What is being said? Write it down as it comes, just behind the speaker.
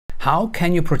How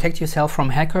can you protect yourself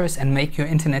from hackers and make your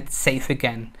internet safe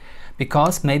again?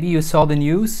 Because maybe you saw the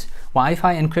news,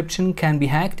 Wi-Fi encryption can be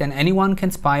hacked and anyone can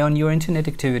spy on your internet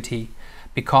activity.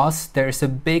 Because there is a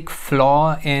big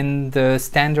flaw in the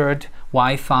standard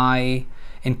Wi-Fi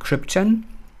encryption.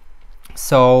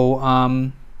 So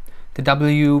the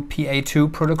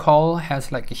WPA2 protocol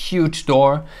has like a huge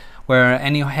door where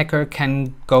any hacker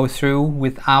can go through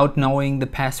without knowing the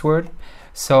password.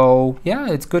 So yeah,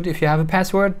 it's good if you have a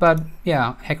password, but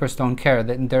yeah, hackers don't care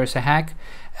that there's a hack,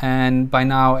 and by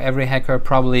now every hacker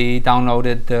probably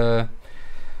downloaded the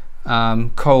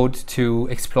code to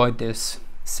exploit this.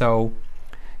 So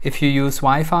if you use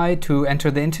Wi-Fi to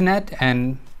enter the internet,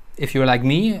 and if you're like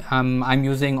me, I'm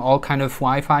using all kind of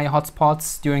Wi-Fi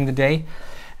hotspots during the day,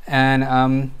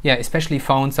 and yeah, especially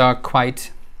phones are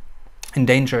quite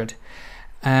endangered.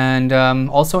 And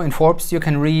also in Forbes you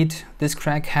can read, this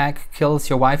crack hack kills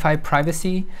your Wi-Fi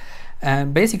privacy,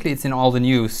 and basically it's in all the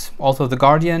news. Also The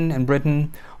Guardian in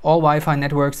Britain, all Wi-Fi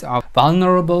networks are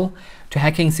vulnerable to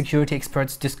hacking, security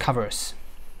experts discovers.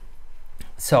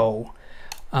 So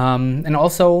and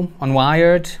also on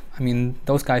Wired, I mean,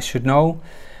 those guys should know,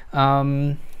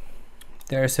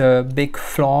 there's a big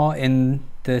flaw in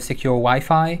the secure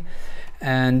Wi-Fi,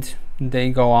 and they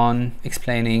go on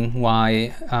explaining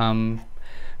why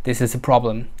this is a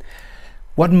problem.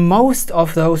 What most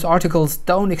of those articles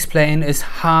don't explain is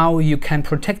how you can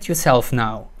protect yourself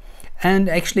now. And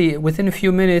actually within a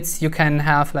few minutes you can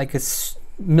have like a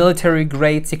military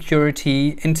grade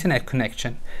security internet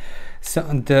connection. So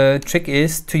the trick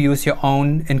is to use your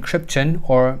own encryption,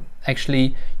 or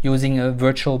actually using a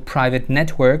virtual private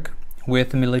network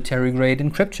with military grade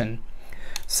encryption.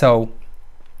 So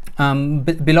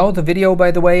below the video,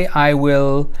 by the way, I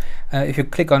will, if you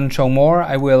click on show more,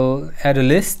 I will add a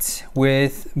list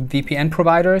with VPN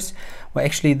providers. Well,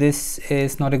 actually this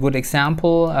is not a good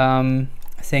example. I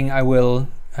think I will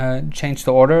change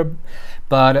the order,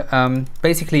 but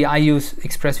basically I use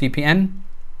ExpressVPN,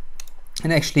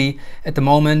 and actually at the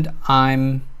moment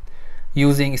I'm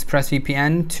using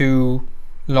ExpressVPN to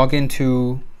log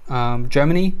into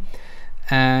Germany.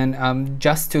 And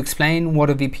just to explain what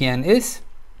a VPN is,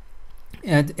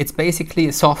 it's basically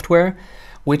a software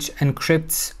which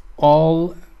encrypts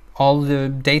all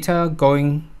the data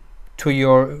going to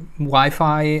your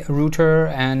Wi-Fi router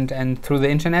and through the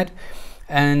internet.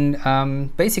 And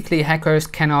basically hackers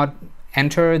cannot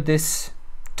enter this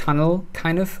tunnel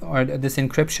kind of, or this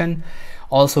encryption.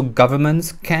 Also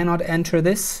governments cannot enter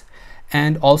this,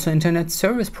 and also internet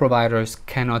service providers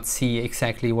cannot see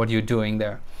exactly what you're doing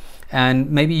there.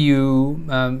 And maybe you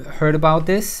heard about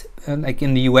this, like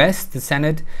in the US, the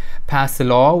Senate passed a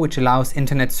law which allows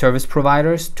internet service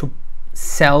providers to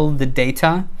sell the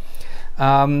data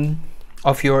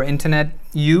of your internet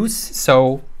use.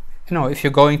 So, you know, if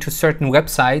you're going to certain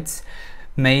websites,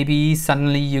 maybe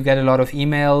suddenly you get a lot of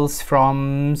emails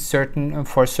from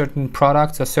for certain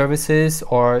products or services,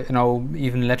 or, you know,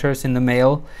 even letters in the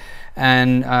mail.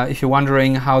 And if you're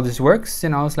wondering how this works, you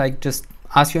know, it's like just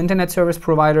ask your internet service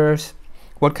providers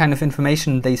what kind of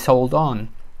information they sold on.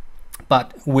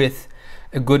 But with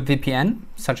a good VPN,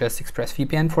 such as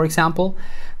ExpressVPN, for example,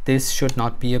 this should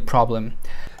not be a problem.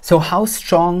 So how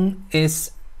strong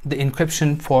is the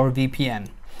encryption for VPN?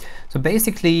 So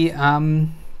basically,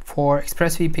 for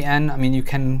ExpressVPN, I mean, you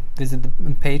can visit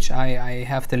the page. I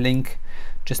have the link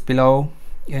just below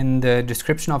in the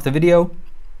description of the video.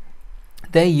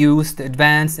 They use the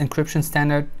advanced encryption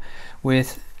standard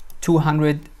with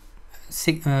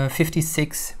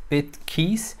 256-bit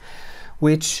keys,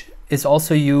 which is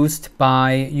also used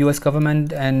by US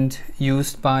government and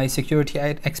used by security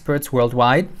experts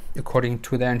worldwide, according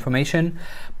to their information.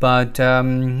 But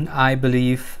I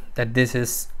believe that this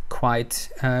is quite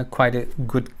a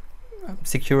good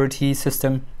security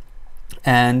system,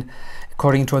 and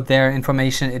according to their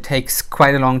information, it takes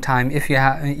quite a long time. If you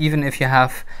even if you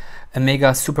have a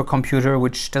mega supercomputer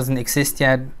which doesn't exist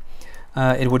yet,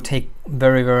 it would take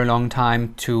very, very long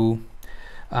time to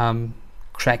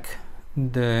crack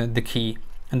the key.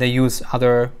 And they use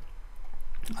other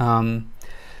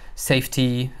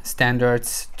safety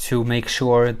standards to make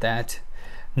sure that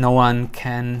no one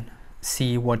can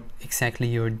see what exactly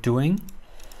you're doing.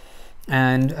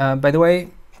 And by the way,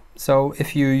 so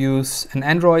if you use an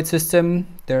Android system,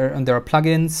 there are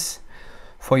plugins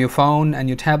for your phone and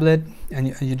your tablet,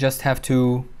 and you just have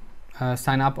to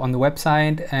sign up on the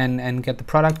website and get the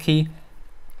product key.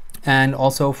 And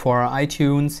also for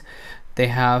iTunes, they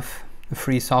have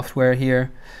free software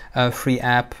here, a free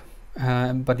app,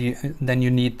 but then you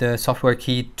need the software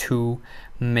key to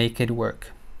make it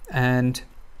work. And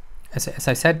as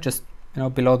I said, just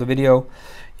below the video,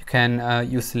 you can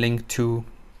use the link to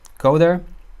go there.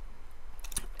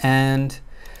 And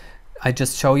I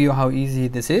just show you how easy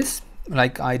this is.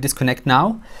 Like, I disconnect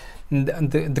now.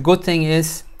 The good thing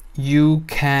is you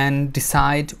can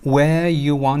decide where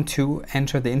you want to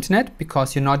enter the internet,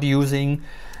 because you're not using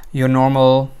your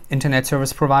normal internet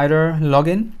service provider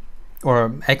login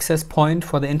or access point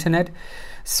for the internet.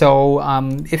 So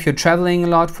if you're traveling a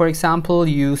lot, for example,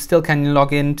 you still can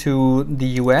log into the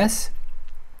US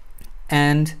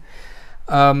and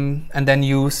then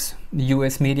use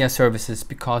US media services,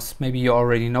 because maybe you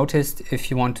already noticed if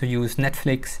you want to use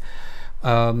Netflix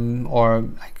or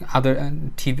like other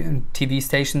TV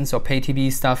stations or pay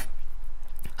TV stuff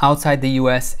outside the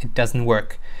US, it doesn't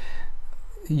work.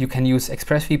 You can use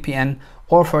ExpressVPN,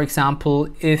 or for example,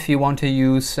 if you want to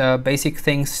use basic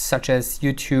things such as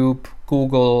YouTube,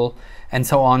 Google, and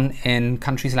so on in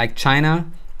countries like China,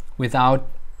 without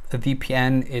a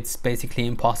VPN, it's basically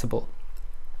impossible.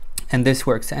 And this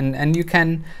works. And you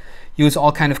can use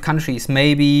all kind of countries.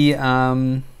 Maybe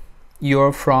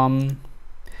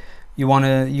you want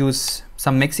to use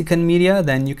some Mexican media,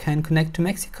 then you can connect to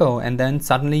Mexico, and then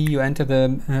suddenly you enter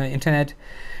the internet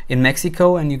in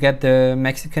Mexico and you get the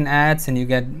Mexican ads, and you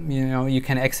get, you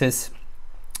can access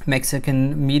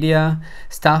Mexican media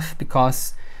stuff,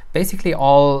 because basically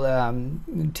all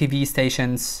TV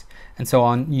stations and so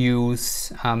on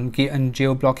use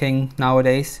geo-blocking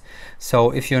nowadays.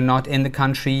 So if you're not in the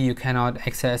country, you cannot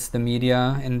access the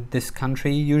media in this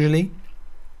country usually.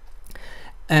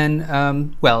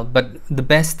 And well, but the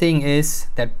best thing is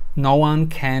that no one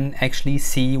can actually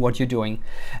see what you're doing,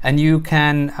 and you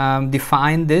can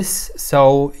define this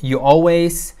so you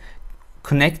always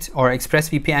connect, or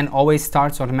ExpressVPN always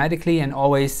starts automatically and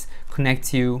always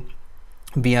connects you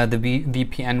via the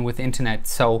VPN with internet.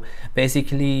 So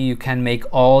basically you can make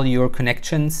all your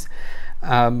connections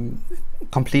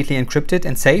completely encrypted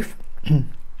and safe.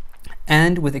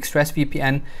 And with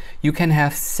ExpressVPN you can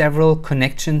have several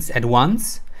connections at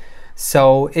once.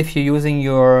 So if you're using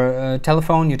your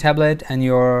telephone, your tablet and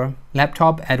your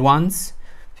laptop at once,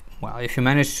 well, if you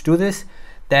manage to do this,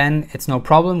 then it's no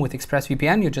problem with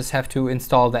ExpressVPN. You just have to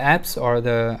install the apps or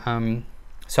the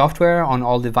software on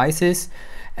all devices,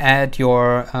 add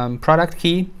your product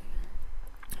key,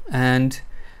 and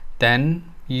then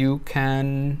you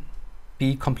can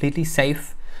be completely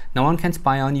safe. No one can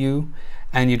spy on you,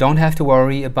 and you don't have to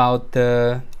worry about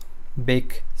the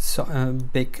big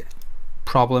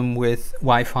problem with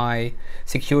Wi-Fi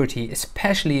security,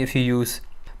 especially if you use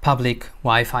public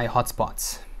Wi-Fi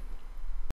hotspots.